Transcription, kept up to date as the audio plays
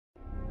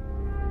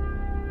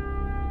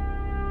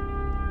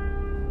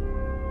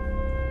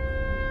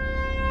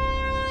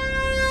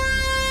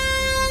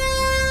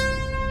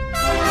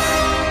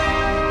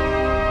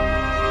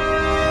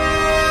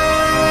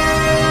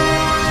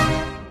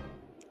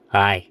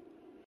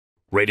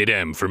Rated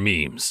M for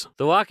memes.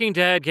 The Walking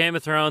Dead, Game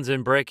of Thrones,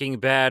 and Breaking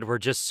Bad were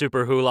just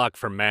super hulock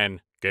for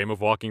men. Game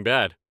of Walking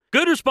Bad.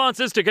 Good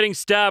responses to getting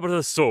stabbed with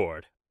a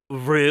sword.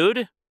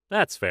 Rude?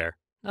 That's fair.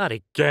 Not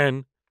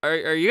again. Are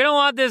you gonna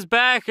want this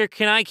back, or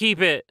can I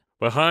keep it?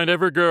 Behind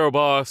every girl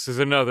boss is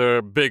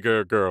another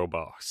bigger girl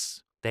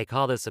boss. They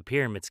call this a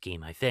pyramid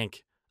scheme, I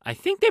think. I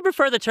think they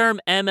prefer the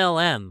term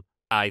MLM.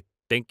 I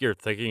think you're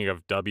thinking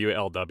of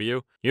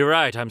WLW. You're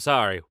right, I'm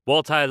sorry.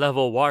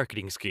 Multi-level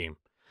marketing scheme.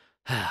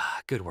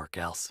 Good work,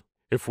 Els.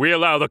 If we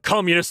allow the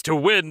communists to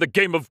win, the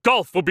game of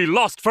golf will be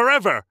lost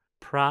forever.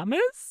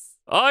 Promise?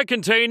 I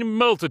contain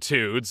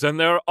multitudes, and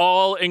they're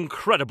all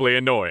incredibly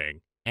annoying.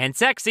 And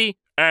sexy.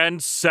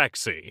 And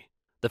sexy.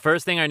 The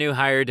first thing our new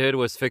hire did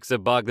was fix a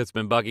bug that's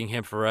been bugging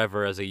him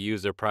forever as a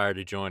user prior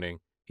to joining.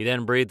 He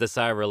then breathed a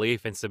sigh of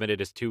relief and submitted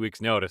his 2 weeks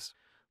notice.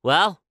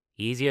 Well,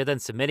 easier than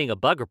submitting a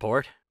bug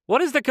report.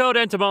 What is the code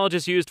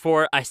entomologist used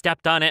for, I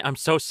stepped on it, I'm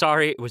so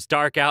sorry, it was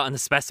dark out and the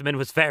specimen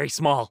was very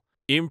small?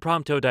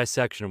 Impromptu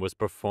dissection was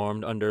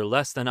performed under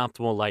less than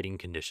optimal lighting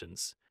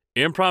conditions.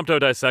 Impromptu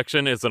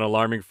dissection is an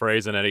alarming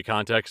phrase in any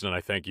context, and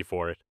I thank you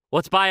for it.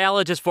 What's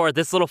biologist for?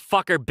 This little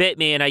fucker bit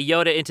me and I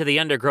yode it into the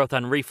undergrowth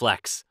on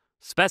reflex.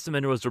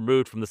 Specimen was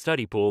removed from the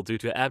study pool due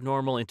to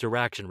abnormal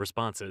interaction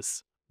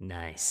responses.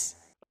 Nice.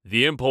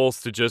 The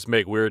impulse to just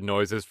make weird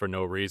noises for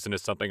no reason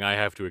is something I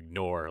have to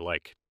ignore,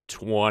 like,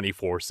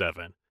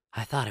 24/7.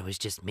 I thought it was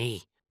just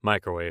me.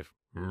 Microwave.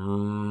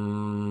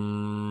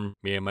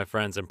 Me and my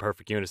friends in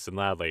perfect unison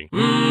loudly.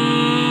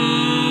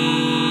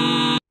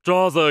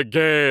 Jaw's a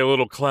gay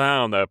little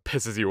clown that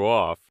pisses you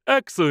off.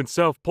 Excellent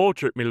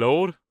self-portrait, me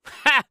lord.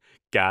 Ha!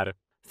 Got it.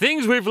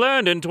 Things we've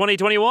learned in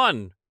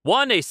 2021.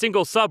 1, a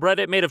single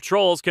subreddit made of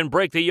trolls can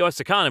break the US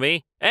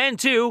economy. And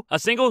 2, a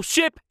single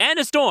ship and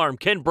a storm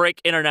can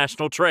break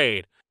international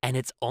trade. And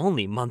it's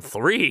only month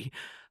 3.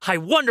 I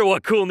wonder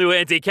what cool new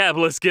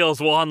anti-capitalist skills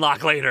we'll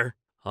unlock later.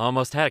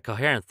 Almost had a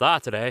coherent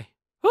thought today.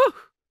 Whew,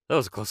 that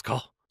was a close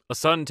call. A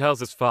son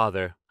tells his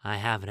father, I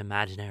have an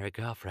imaginary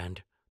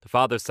girlfriend. The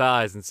father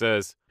sighs and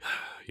says,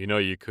 you know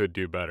you could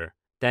do better.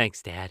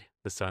 Thanks, Dad,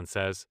 the son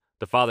says.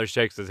 The father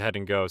shakes his head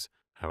and goes,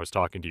 I was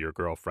talking to your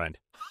girlfriend.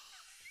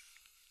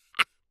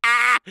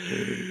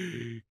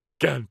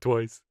 Got him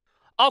twice.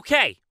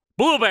 Okay,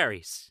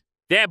 blueberries.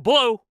 They're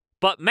blue,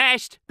 but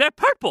mashed, they're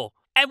purple.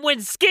 And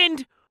when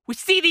skinned, we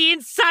see the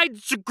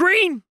insides are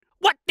green.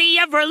 What the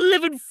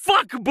ever-living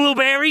fuck,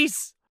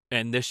 blueberries?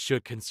 And this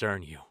should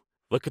concern you.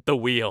 Look at the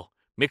wheel.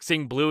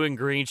 Mixing blue and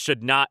green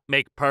should not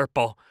make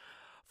purple.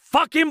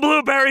 Fucking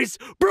blueberries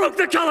broke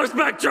the color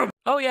spectrum!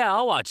 Oh yeah,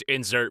 I'll watch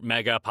insert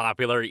mega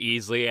popular,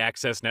 easily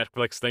accessed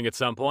Netflix thing at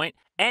some point.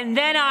 And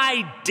then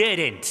I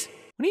didn't.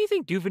 What do you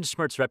think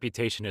Doofenshmirtz's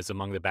reputation is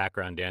among the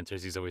background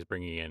dancers he's always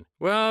bringing in?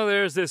 Well,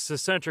 there's this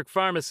eccentric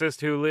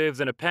pharmacist who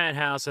lives in a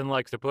penthouse and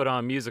likes to put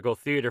on musical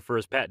theater for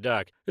his pet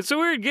duck. It's a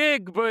weird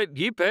gig, but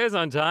he pays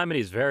on time and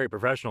he's very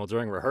professional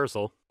during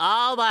rehearsal.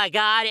 Oh my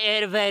god,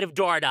 innovative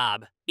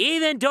doorknob.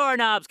 Even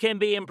doorknobs can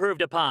be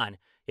improved upon.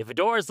 If a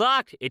door is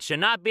locked, it should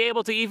not be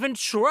able to even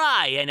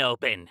try and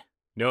open.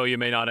 No, you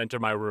may not enter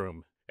my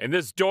room. And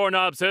this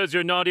doorknob says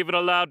you're not even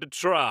allowed to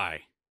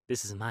try.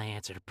 This is my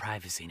answer to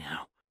privacy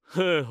now.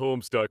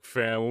 Homestuck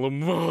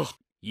family.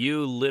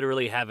 You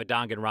literally have a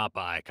Danganronpa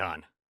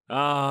icon.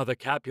 Ah, the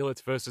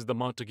Capulets versus the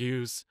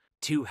Montagues.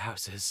 2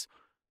 houses,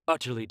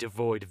 utterly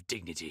devoid of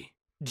dignity.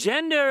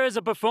 Gender is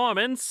a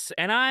performance,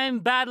 and I'm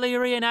badly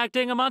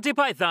reenacting a Monty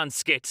Python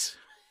skit.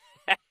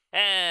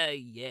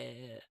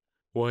 Yeah.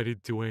 Why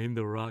did Dwayne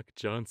 "The Rock"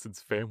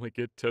 Johnson's family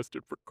get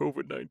tested for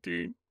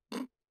COVID-19?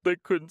 They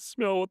couldn't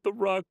smell what The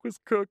Rock was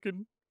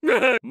cooking.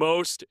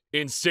 Most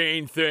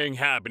insane thing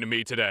happened to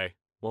me today.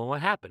 Well,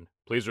 what happened?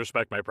 Please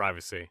respect my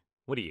privacy.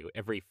 What are you,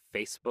 every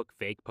Facebook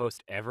fake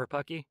post ever,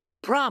 Pucky?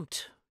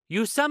 Prompt.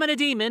 You summon a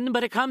demon,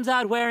 but it comes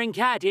out wearing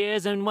cat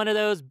ears and one of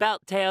those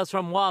belt tails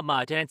from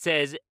Walmart, and it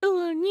says,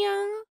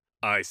 Ooh-nya.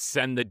 I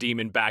send the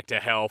demon back to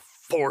hell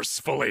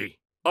forcefully.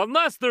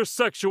 Unless their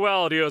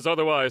sexuality is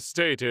otherwise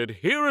stated,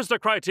 here is the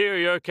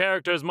criteria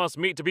characters must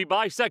meet to be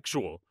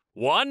bisexual.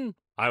 1,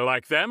 I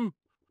like them.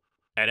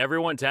 And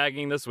everyone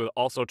tagging this with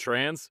also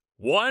trans.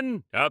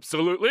 1,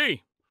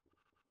 absolutely.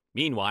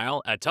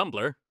 Meanwhile, at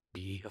Tumblr,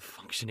 be a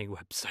functioning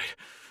website.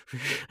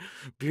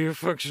 Be a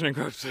functioning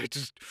website.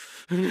 Just.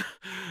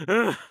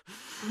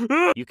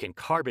 You can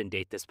carbon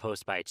date this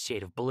post by its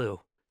shade of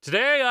blue.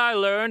 Today I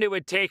learned it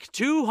would take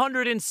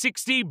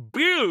 260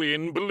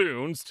 billion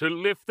balloons to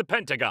lift the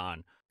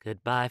Pentagon.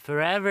 Goodbye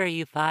forever,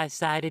 you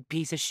 5-sided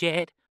piece of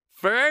shit.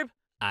 Ferb,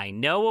 I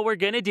know what we're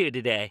gonna do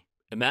today.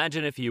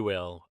 Imagine, if you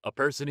will, a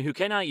person who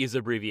cannot use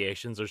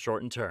abbreviations or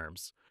shortened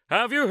terms.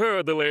 Have you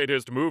heard the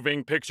latest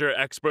moving picture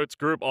experts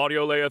group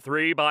Audio Layer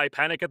 3 by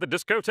Panic at the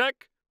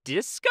Discotheque?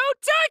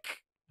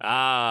 Discotheque?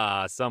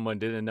 Ah, someone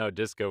didn't know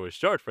disco was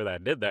short for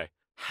that, did they?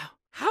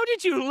 How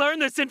did you learn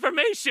this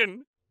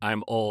information?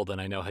 I'm old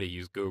and I know how to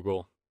use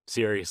Google.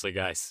 Seriously,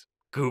 guys.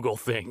 Google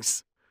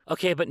things.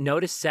 Okay, but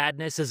notice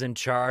sadness is in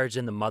charge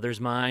in the mother's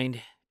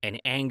mind,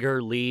 and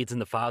anger leads in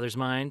the father's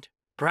mind.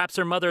 Perhaps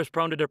her mother is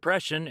prone to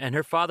depression and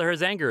her father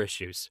has anger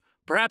issues.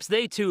 Perhaps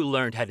they too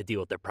learned how to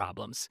deal with their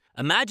problems.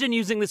 Imagine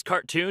using this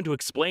cartoon to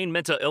explain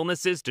mental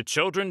illnesses to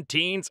children,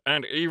 teens,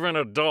 and even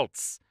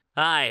adults.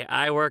 Hi,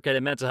 I work at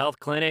a mental health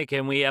clinic,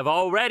 and we have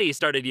already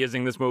started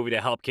using this movie to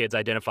help kids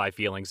identify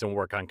feelings and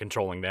work on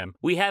controlling them.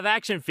 We have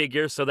action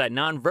figures so that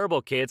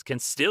nonverbal kids can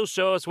still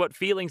show us what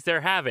feelings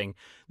they're having.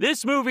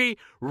 This movie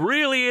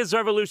really is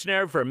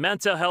revolutionary for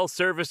mental health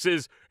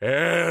services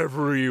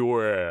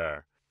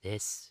everywhere.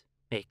 This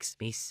makes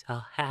me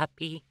so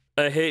happy.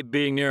 I hate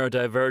being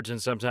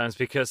neurodivergent sometimes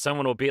because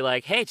someone will be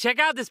like, hey, check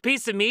out this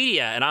piece of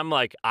media. And I'm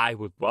like, I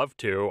would love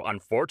to.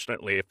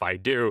 Unfortunately, if I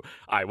do,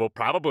 I will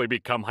probably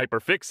become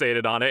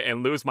hyperfixated on it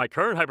and lose my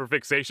current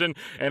hyperfixation.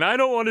 And I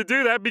don't want to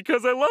do that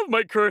because I love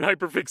my current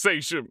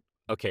hyperfixation.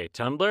 Okay,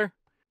 Tumblr,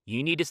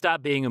 you need to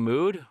stop being a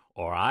mood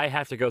or I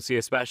have to go see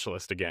a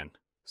specialist again.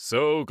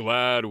 So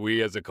glad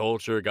we as a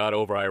culture got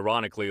over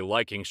ironically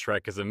liking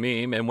Shrek as a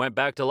meme and went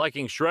back to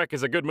liking Shrek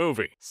as a good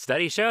movie.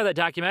 Studies show that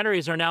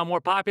documentaries are now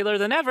more popular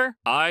than ever.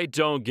 I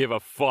don't give a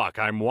fuck.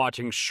 I'm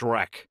watching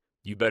Shrek.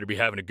 You better be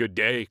having a good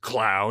day,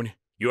 clown.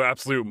 You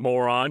absolute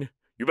moron.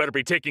 You better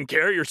be taking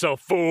care of yourself,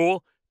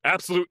 fool.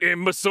 Absolute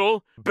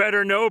imbecile.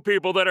 Better know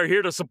people that are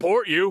here to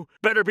support you.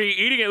 Better be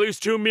eating at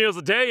least 2 meals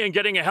a day and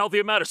getting a healthy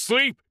amount of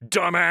sleep,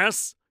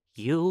 dumbass.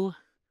 You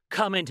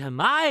come into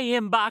my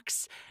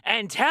inbox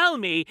and tell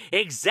me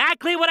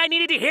exactly what I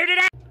needed to hear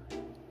today.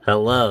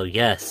 Hello,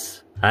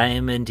 yes, I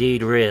am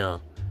indeed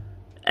real.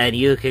 And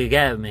you can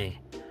get me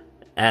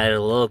at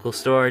a local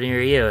store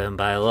near you, and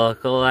by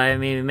local I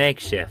mean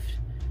makeshift.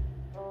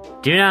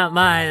 Do not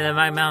mind that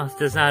my mouth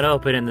does not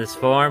open in this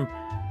form.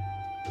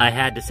 I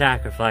had to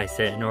sacrifice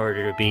it in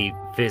order to be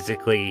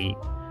physically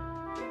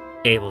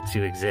able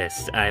to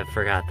exist. I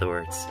forgot the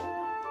words.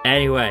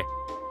 Anyway,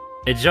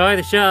 enjoy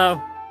the show.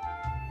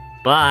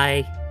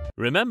 Bye.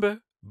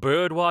 Remember,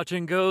 bird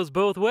watching goes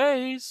both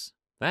ways.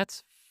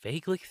 That's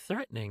vaguely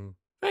threatening.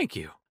 Thank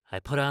you. I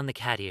put on the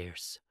cat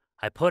ears.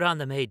 I put on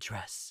the maid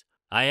dress.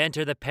 I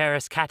enter the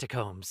Paris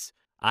catacombs.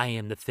 I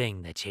am the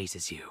thing that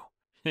chases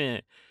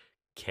you.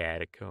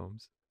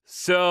 Catacombs.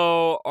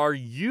 So, are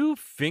you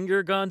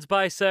finger guns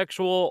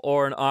bisexual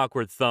or an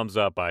awkward thumbs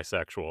up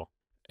bisexual?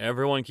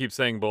 Everyone keeps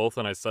saying both,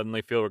 and I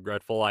suddenly feel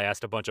regretful I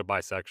asked a bunch of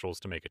bisexuals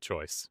to make a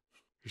choice.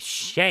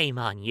 Shame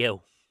on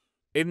you.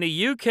 In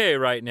the UK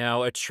right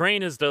now, a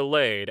train is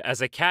delayed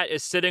as a cat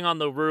is sitting on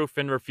the roof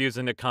and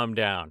refusing to come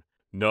down.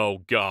 No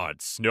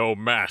gods, no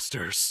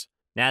masters.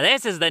 Now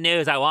this is the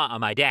news I want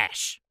on my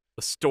dash.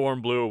 A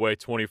storm blew away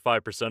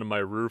 25% of my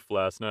roof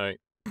last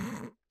night.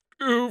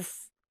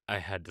 Oof. I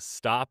had to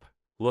stop,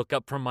 look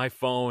up from my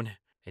phone,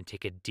 and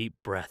take a deep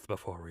breath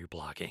before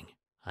reblogging.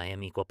 I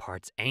am equal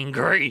parts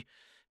angry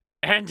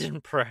and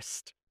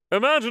impressed.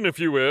 Imagine, if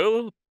you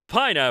will,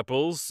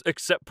 pineapples,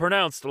 except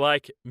pronounced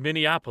like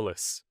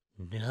Minneapolis.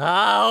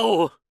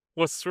 No!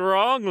 What's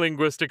wrong,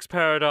 linguistics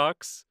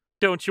paradox?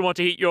 Don't you want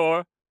to eat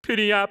your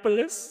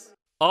Minneapolis?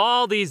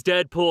 All these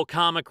Deadpool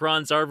comic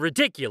runs are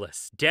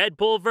ridiculous.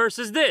 Deadpool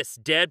versus this.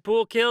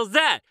 Deadpool kills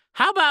that.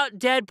 How about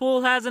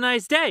Deadpool has a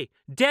nice day?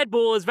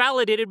 Deadpool is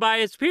validated by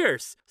his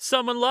peers.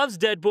 Someone loves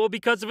Deadpool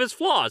because of his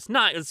flaws,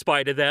 not in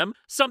spite of them.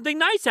 Something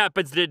nice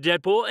happens to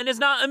Deadpool and is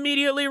not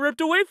immediately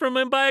ripped away from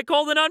him by a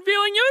cold and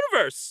unfeeling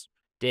universe.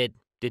 Did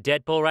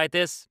Deadpool write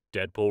this?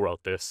 Deadpool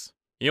wrote this.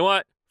 You know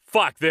what?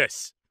 Fuck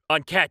this.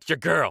 Uncatch your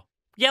girl.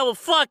 Yeah, well,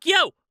 fuck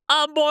you.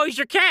 Unboys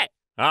your cat.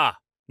 Ah,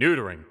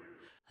 neutering.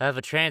 I have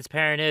a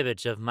transparent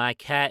image of my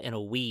cat in a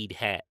weed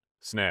hat.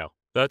 Snail.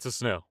 That's a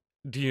snail.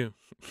 Do you...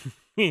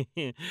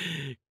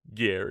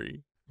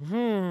 Gary.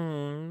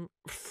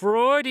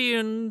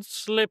 Freudian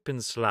slip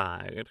and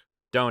slide.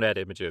 Don't add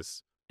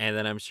images. And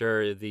then I'm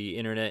sure the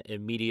internet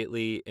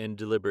immediately and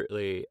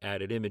deliberately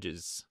added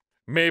images.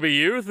 Maybe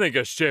you think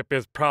a ship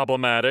is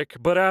problematic,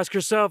 but ask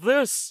yourself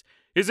this.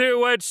 Is it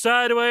wedged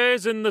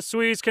sideways in the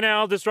Suez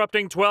Canal,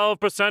 disrupting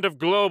 12% of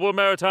global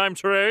maritime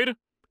trade?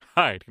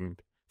 I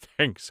didn't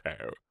think so.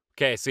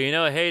 Okay, so you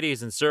know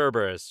Hades and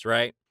Cerberus,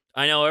 right?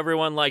 I know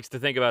everyone likes to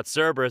think about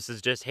Cerberus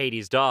as just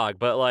Hades' dog,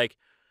 but like,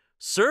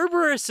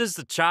 Cerberus is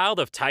the child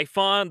of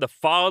Typhon, the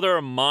father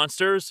of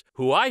monsters,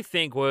 who I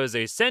think was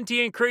a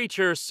sentient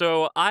creature,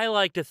 so I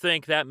like to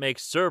think that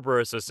makes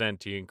Cerberus a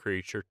sentient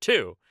creature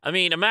too. I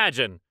mean,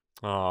 imagine.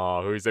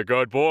 Aw, who's a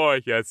good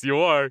boy? Yes, you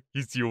are.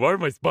 Yes, you are,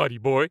 my spotty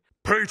boy.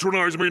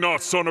 Patronize me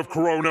not, son of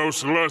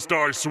Kronos, lest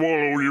I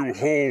swallow you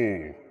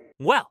whole.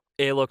 Well,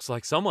 it looks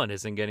like someone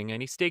isn't getting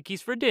any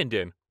steakies for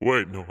Din-Din.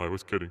 Wait, no, I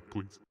was kidding,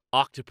 please.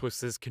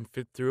 Octopuses can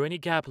fit through any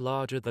gap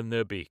larger than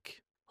their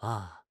beak.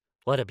 Ah,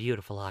 what a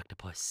beautiful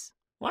octopus.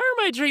 Why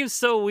are my dreams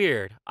so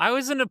weird? I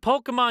was in a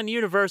Pokemon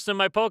universe and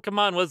my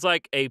Pokemon was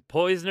like a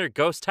poisoner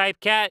ghost type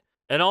cat,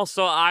 and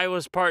also I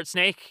was part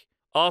snake.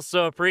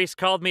 Also, a priest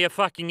called me a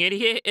fucking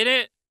idiot in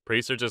it.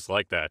 Priests are just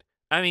like that.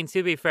 I mean,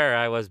 to be fair,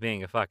 I was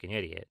being a fucking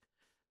idiot.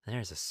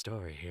 There's a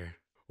story here.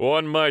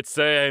 One might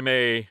say I'm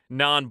a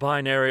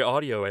non-binary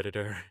audio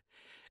editor.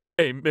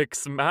 A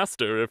mix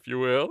master, if you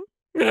will.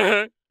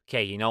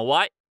 Okay, you know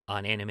what?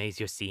 On Anime's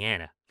your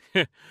Cyana.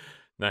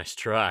 Nice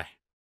try.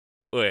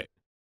 Wait.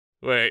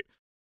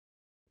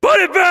 Put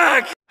it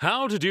back!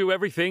 How to Do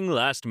Everything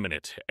Last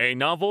Minute, a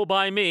novel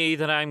by me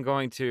that I'm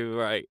going to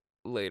write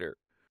later.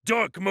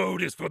 Dark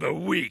mode is for the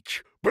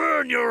weak.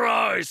 Burn your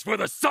eyes for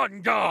the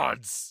sun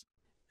gods!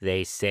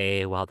 They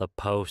say while the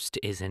post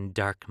is in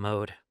dark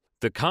mode.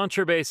 The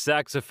contrabass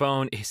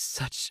saxophone is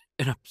such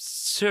an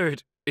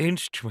absurd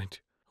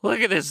instrument. Look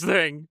at this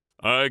thing.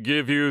 I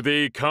give you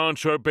the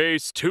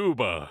contrabass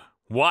tuba.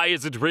 Why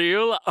is it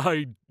real?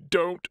 I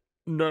don't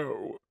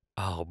know.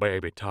 Oh,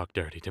 baby, talk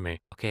dirty to me.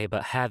 Okay,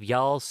 but have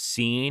y'all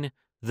seen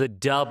the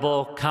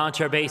double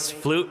contrabass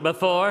flute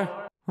before?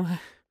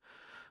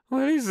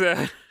 What is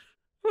that?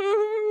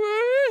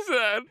 What is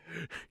that?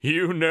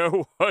 You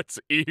know what's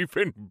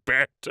even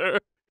better?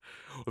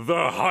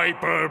 The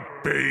hyper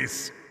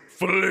bass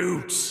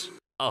flute.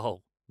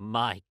 Oh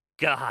my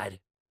god.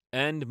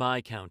 And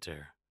my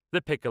counter,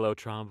 the piccolo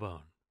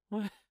trombone.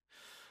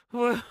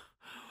 What?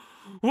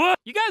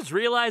 You guys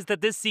realize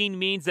that this scene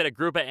means that a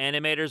group of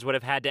animators would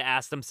have had to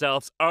ask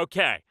themselves,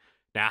 Okay,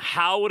 now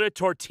how would a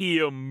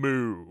tortilla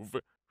move?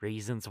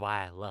 reasons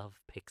why I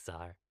love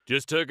Pixar.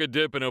 Just took a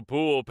dip in a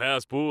pool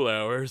past pool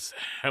hours.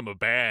 I'm a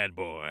bad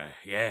boy,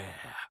 yeah.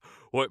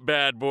 What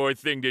bad boy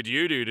thing did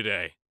you do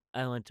today?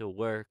 I went to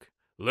work.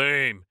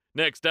 Lame.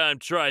 Next time,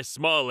 try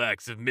small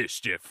acts of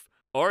mischief.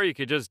 Or you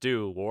could just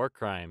do war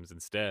crimes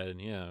instead,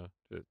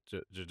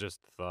 just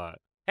thought.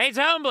 Hey,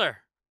 Tumblr!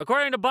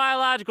 According to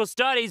biological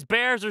studies,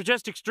 bears are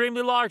just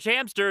extremely large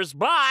hamsters.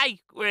 Bye!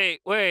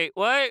 Wait,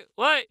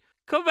 what?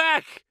 Come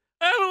back!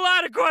 I have a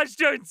lot of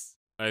questions!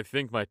 I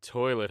think my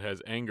toilet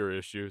has anger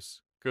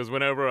issues. Because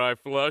whenever I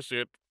flush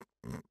it,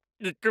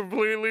 it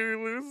completely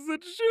loses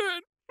its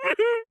shit.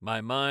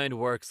 My mind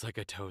works like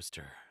a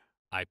toaster.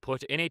 I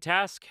put in a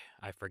task,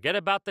 I forget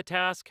about the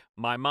task,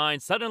 my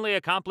mind suddenly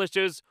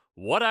accomplishes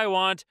what I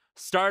want,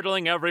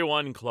 startling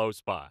everyone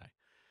close by.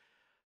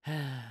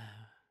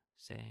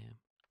 Sam.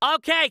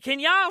 Okay, can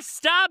y'all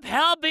stop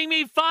helping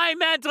me find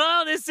mental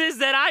illnesses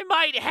that I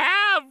might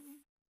have?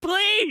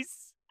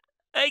 Please!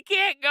 I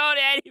can't go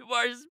to any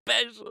more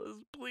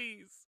specialists,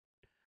 please.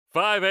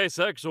 5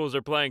 asexuals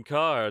are playing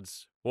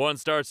cards. One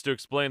starts to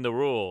explain the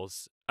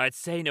rules. I'd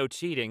say no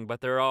cheating,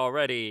 but there are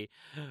already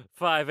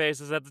 5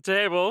 aces at the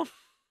table.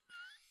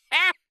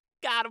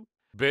 Got him.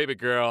 Baby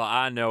girl,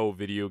 I know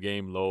video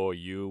game lore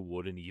you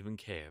wouldn't even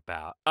care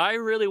about. I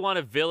really want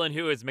a villain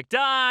who is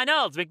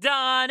McDonald's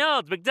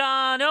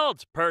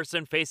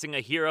person facing a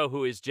hero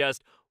who is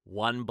just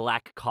one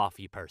black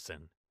coffee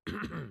person.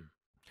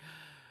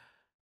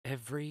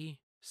 Every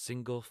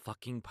single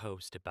fucking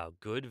post about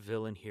good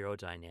villain-hero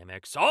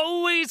dynamics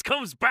always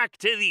comes back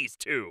to these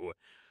two.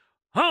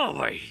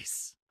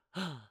 Always.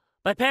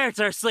 My parents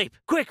are asleep.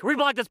 Quick,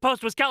 reblog this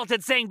post with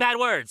skeletons saying bad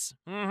words.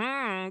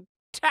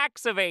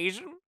 Tax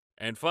evasion.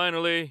 And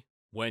finally,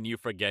 when you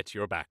forget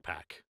your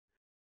backpack.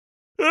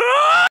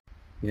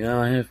 You know,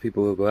 I have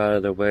people who go out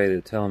of their way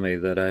to tell me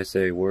that I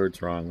say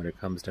words wrong when it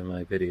comes to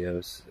my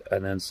videos,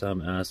 and then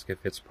some ask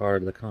if it's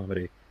part of the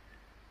comedy.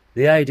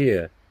 The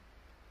idea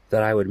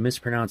that I would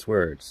mispronounce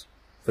words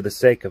for the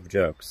sake of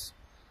jokes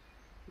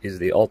is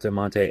the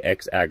ultimate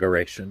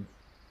exaggeration.